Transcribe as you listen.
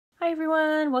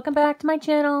everyone, welcome back to my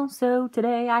channel. So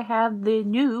today I have the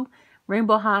new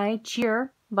Rainbow High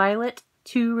Cheer Violet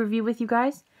to review with you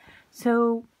guys.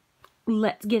 So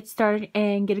let's get started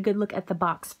and get a good look at the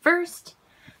box first.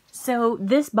 So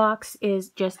this box is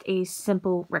just a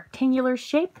simple rectangular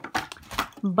shape,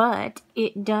 but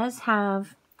it does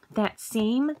have that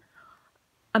same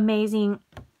amazing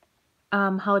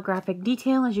holographic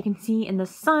detail. As you can see in the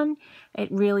sun,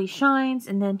 it really shines,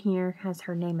 and then here has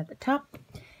her name at the top.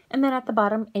 And then at the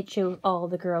bottom, it shows all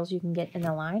the girls you can get in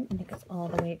the line, and it goes all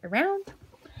the way around.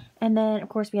 And then, of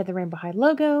course, we have the Rainbow High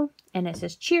logo, and it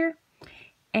says cheer.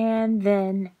 And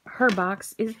then her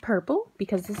box is purple,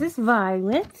 because this is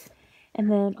Violet.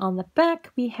 And then on the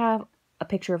back, we have a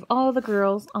picture of all the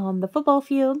girls on the football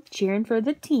field cheering for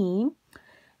the team.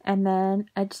 And then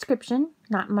a description,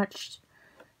 not much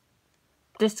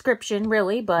description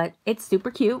really, but it's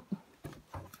super cute.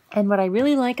 And what I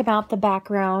really like about the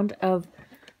background of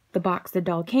the box the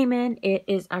doll came in, it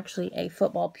is actually a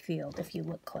football field if you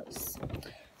look close.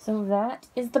 So that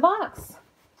is the box.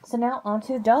 So now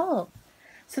onto the doll.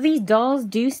 So these dolls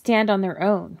do stand on their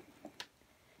own.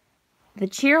 The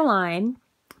cheer line,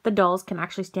 the dolls can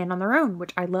actually stand on their own,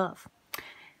 which I love.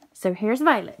 So here's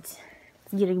Violet.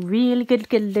 Let's get a really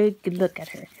good look at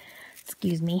her.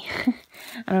 Excuse me.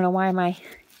 I don't know why my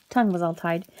tongue was all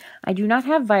tied. I do not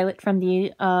have Violet from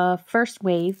the first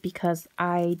wave because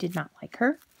I did not like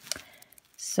her.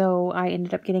 So I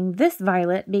ended up getting this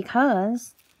Violet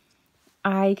because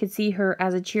I could see her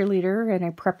as a cheerleader and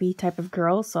a preppy type of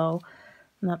girl. So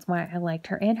that's why I liked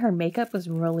her. And her makeup was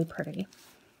really pretty.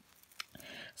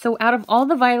 So out of all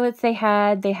the Violets they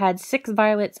had 6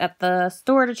 Violets at the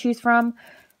store to choose from.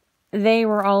 They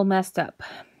were all messed up.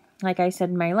 Like I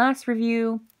said in my last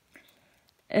review,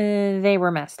 they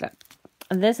were messed up.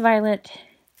 This Violet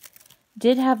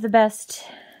did have the best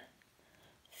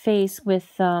face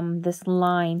with this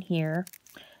line here.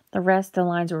 The rest of the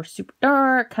lines were super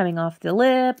dark, coming off the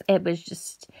lip. It was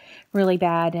just really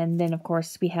bad. And then, of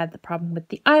course, we had the problem with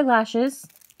the eyelashes.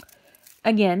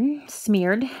 Again,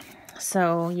 smeared.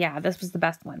 So, yeah, this was the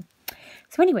best one.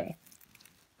 So, anyway,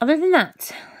 other than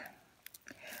that,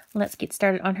 let's get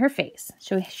started on her face.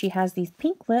 So, she has these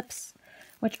pink lips,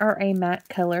 which are a matte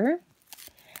color.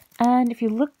 And if you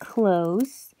look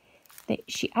close,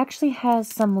 she actually has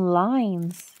some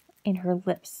lines in her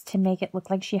lips to make it look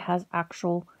like she has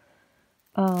actual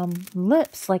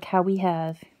lips, like how we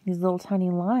have these little tiny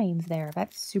lines there.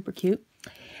 That's super cute.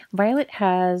 Violet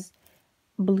has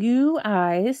blue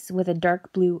eyes with a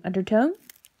dark blue undertone.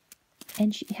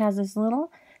 And she has this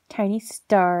little tiny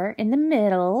star in the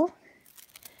middle.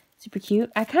 Super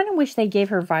cute. I kind of wish they gave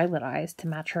her violet eyes to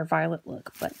match her violet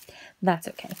look, but that's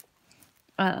okay.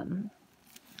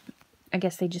 I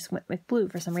guess they just went with blue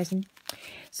for some reason.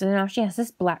 So now she has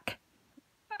this black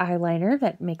eyeliner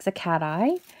that makes a cat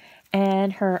eye.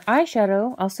 And her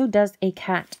eyeshadow also does a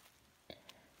cat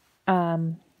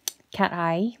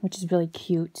eye, which is really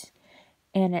cute.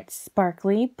 And it's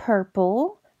sparkly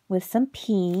purple with some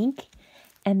pink.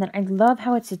 And then I love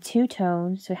how it's a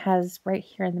two-tone. So it has right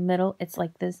here in the middle, it's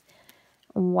like this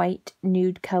white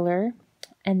nude color.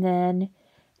 And then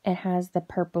it has the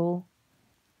purple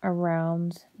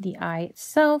around the eye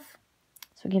itself,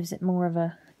 so it gives it more of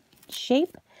a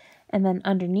shape. And then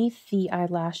underneath the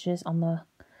eyelashes on the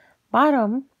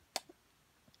bottom,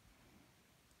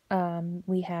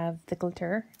 we have the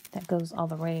glitter that goes all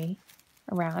the way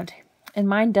around. And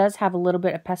mine does have a little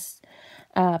bit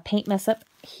of paint mess up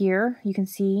here. You can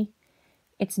see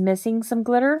it's missing some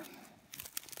glitter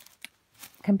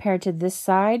compared to this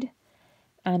side.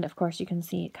 And of course you can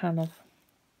see it kind of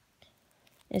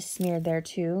is smeared there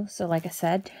too. So like I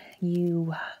said,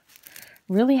 you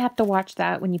really have to watch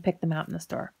that when you pick them out in the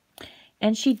store.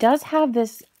 And she does have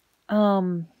this,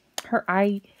 her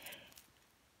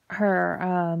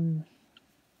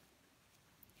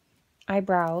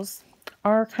eyebrows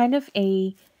are kind of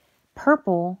a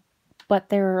purple, but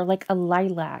they're like a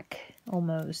lilac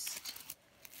almost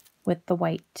with the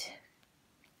white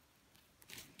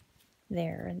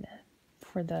there and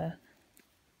for the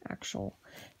actual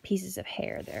pieces of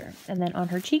hair there. And then on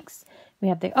her cheeks, we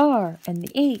have the R and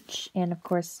the H. And of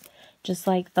course, just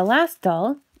like the last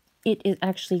doll, it is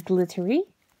actually glittery,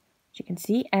 as you can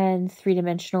see, and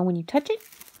three-dimensional when you touch it.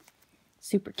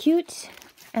 Super cute.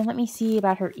 And let me see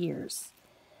about her ears.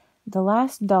 The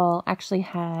last doll actually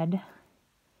had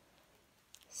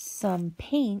some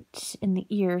paint in the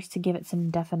ears to give it some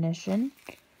definition.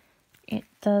 It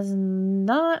does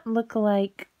not look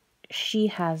like she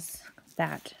has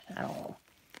that at all,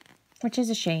 which is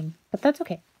a shame, but that's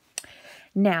okay.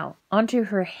 Now, onto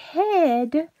her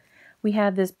head, we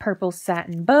have this purple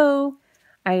satin bow.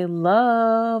 I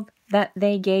love that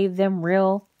they gave them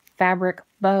real fabric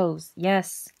bows.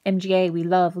 Yes, MGA, we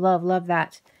love, love, love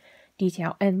that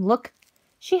detail. And look,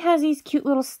 she has these cute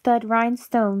little stud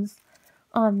rhinestones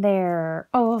on there.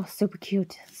 Oh, super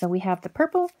cute. So we have the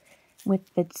purple with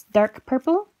its dark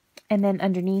purple, and then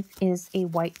underneath is a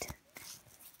white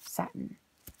satin.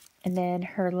 And then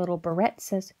her little barrette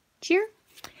says cheer.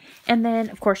 And then,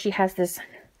 of course, she has this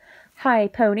high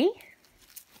pony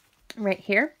right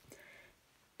here.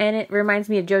 And it reminds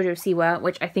me of JoJo Siwa,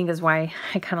 which I think is why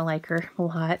I kind of like her a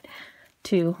lot,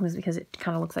 too. Was because it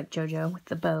kind of looks like JoJo with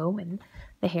the bow and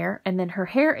the hair. And then her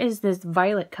hair is this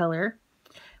violet color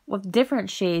with different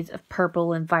shades of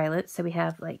purple and violet. So we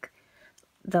have, like,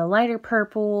 the lighter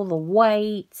purple, the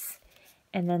whites,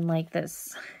 and then, like,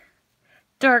 this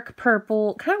dark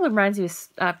purple. Kind of reminds me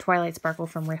of Twilight Sparkle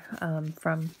from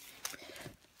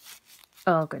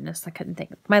oh, goodness, I couldn't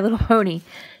think of My Little Pony.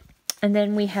 And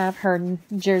then we have her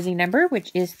jersey number,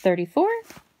 which is 34.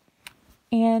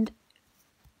 And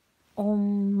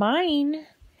on mine,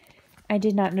 I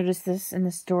did not notice this in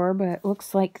the store, but it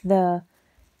looks like the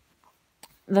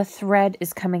thread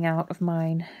is coming out of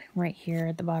mine right here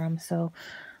at the bottom. So,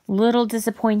 little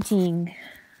disappointing.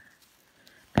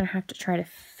 I'm going to have to try to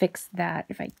fix that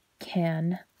if I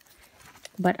can.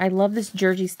 But I love this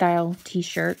jersey style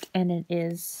t-shirt, and it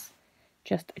is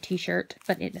just a t-shirt,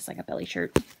 but it is like a belly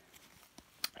shirt.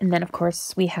 And then, of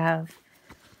course, we have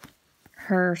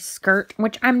her skirt,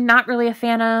 which I'm not really a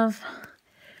fan of.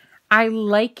 I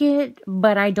like it,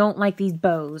 but I don't like these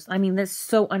bows. I mean, that's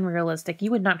so unrealistic.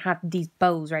 You would not have these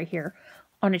bows right here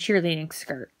on a cheerleading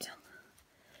skirt.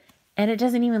 And it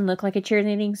doesn't even look like a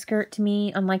cheerleading skirt to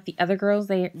me. Unlike the other girls,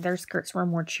 their skirts were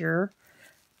more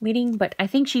cheerleading. But I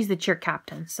think she's the cheer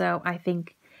captain, so I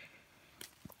think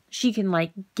she can,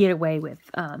 like, get away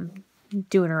with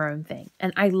doing her own thing.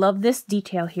 And I love this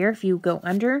detail here. If you go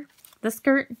under the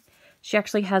skirt, she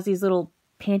actually has these little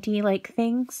panty-like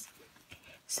things,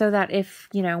 so that if,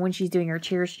 you know, when she's doing her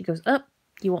cheers, she goes up,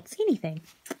 you won't see anything.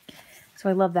 So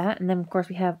I love that. And then, of course,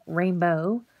 we have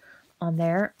rainbow on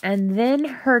there. And then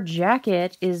her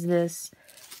jacket is this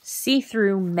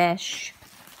see-through mesh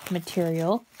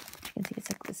material. You can see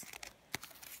it's like this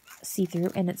see-through,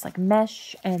 and it's like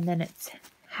mesh, and then it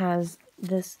has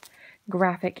this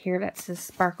graphic here that says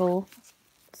sparkle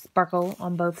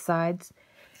on both sides.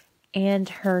 And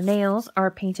her nails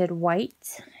are painted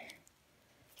white.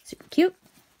 Super cute.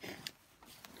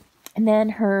 And then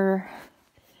her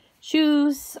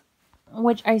shoes,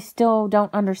 which I still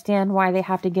don't understand why they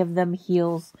have to give them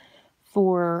heels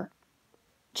for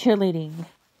cheerleading.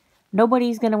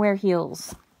 Nobody's going to wear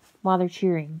heels while they're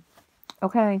cheering.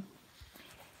 Okay.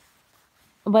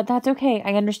 But that's okay.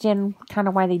 I understand kind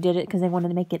of why they did it, because they wanted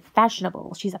to make it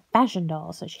fashionable. She's a fashion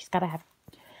doll, so she's got to have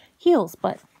heels.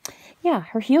 But yeah,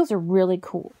 her heels are really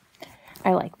cool.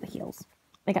 I like the heels.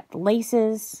 They got the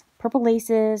laces, purple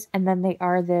laces, and then they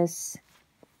are this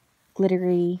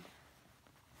glittery,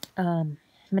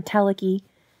 metallic-y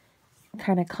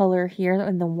kind of color here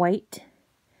in the white.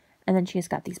 And then she's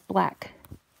got these black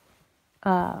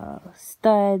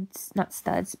studs, not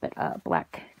studs, but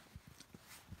black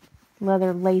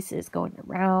leather laces going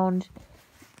around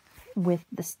with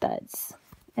the studs.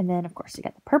 And then, of course, you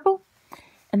got the purple.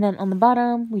 And then on the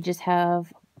bottom, we just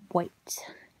have white.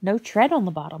 No tread on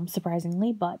the bottom,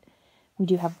 surprisingly, but we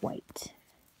do have white.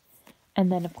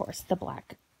 And then, of course, the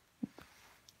black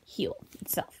heel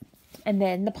itself. And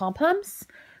then the pom-poms,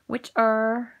 which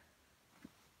are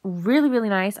really, really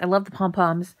nice. I love the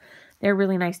pom-poms. They're a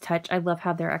really nice touch. I love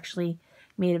how they're actually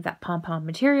made of that pom-pom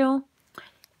material.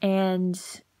 And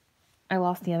I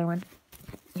lost the other one.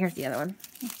 Here's the other one.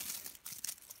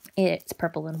 It's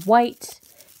purple and white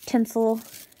tinsel.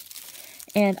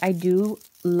 And I do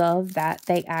love that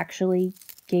they actually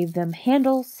gave them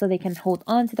handles so they can hold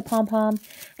on to the pom-pom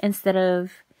instead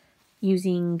of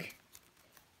using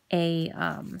a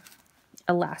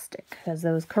elastic, because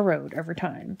those corrode over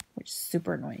time, which is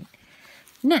super annoying.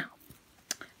 Now,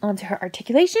 onto her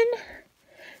articulation.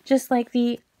 Just like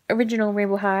the original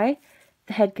Rainbow High,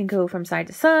 the head can go from side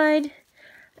to side.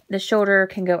 The shoulder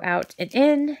can go out and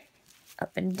in,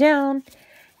 up and down.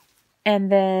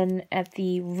 And then at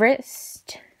the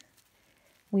wrist,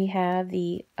 we have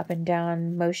the up and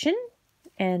down motion,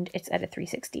 and it's at a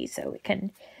 360, so it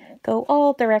can go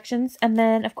all directions. And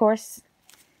then, of course,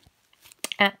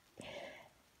 at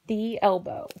the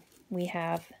elbow, we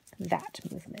have that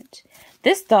movement.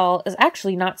 This doll is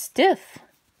actually not stiff,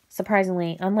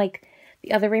 surprisingly. Unlike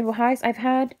the other Rainbow Highs I've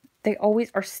had, they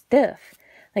always are stiff.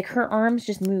 Like, her arms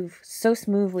just move so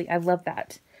smoothly. I love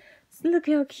that. So look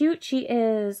how cute she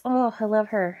is. Oh, I love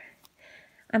her.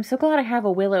 I'm so glad I have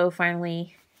a Willow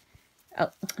finally Oh,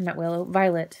 not Willow.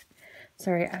 Violet.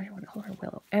 Sorry, I don't want to call her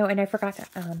Willow. Oh, and I forgot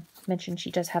to mention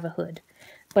she does have a hood.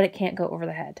 But it can't go over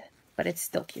the head. But it's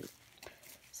still cute.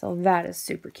 So that is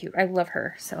super cute. I love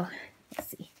her. So, let's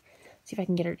see. See if I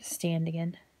can get her to stand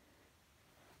again.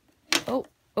 Oh,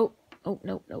 oh, oh,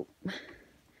 no, no.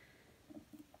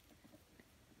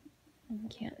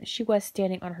 Can't. She was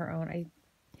standing on her own.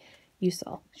 You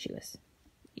saw she was.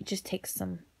 It just takes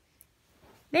some.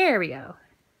 There we go.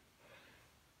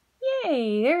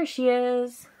 Yay, there she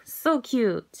is. So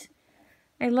cute.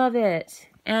 I love it.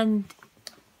 And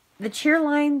the cheer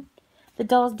line, the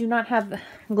dolls do not have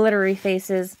glittery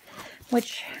faces,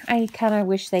 which I kind of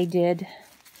wish they did.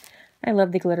 I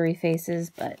love the glittery faces,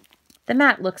 but the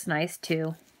mat looks nice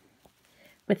too.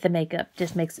 With the makeup,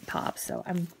 just makes it pop, so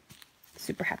I'm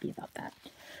super happy about that.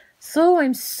 So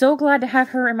I'm so glad to have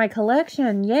her in my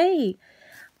collection. Yay!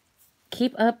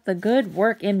 Keep up the good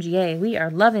work, MGA. We are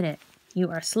loving it. You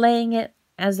are slaying it,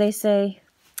 as they say.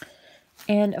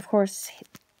 And, of course,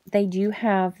 they do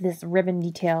have this ribbon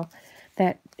detail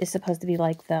that is supposed to be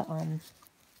like the,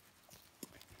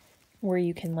 where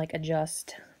you can, like,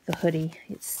 adjust the hoodie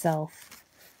itself,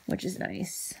 which is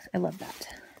nice. I love that.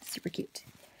 Super cute.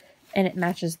 And it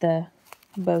matches the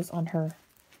bows on her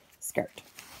skirt.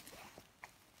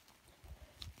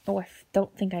 Oh, I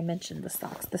don't think I mentioned the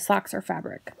socks. The socks are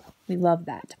fabric. We love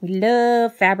that. We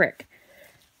love fabric.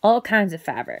 All kinds of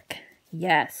fabric.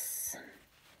 Yes.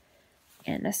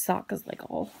 And the sock is like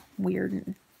all weird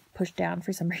and pushed down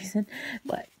for some reason.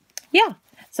 But yeah.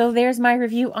 So there's my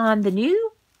review on the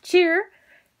new Cheer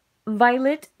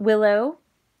Violet Willow.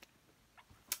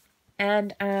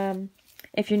 And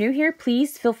if you're new here,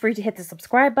 please feel free to hit the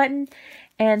subscribe button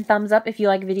and thumbs up if you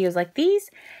like videos like these.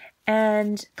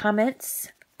 And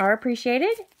comments are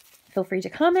appreciated. Feel free to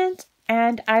comment.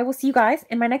 And I will see you guys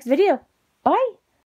in my next video. Bye!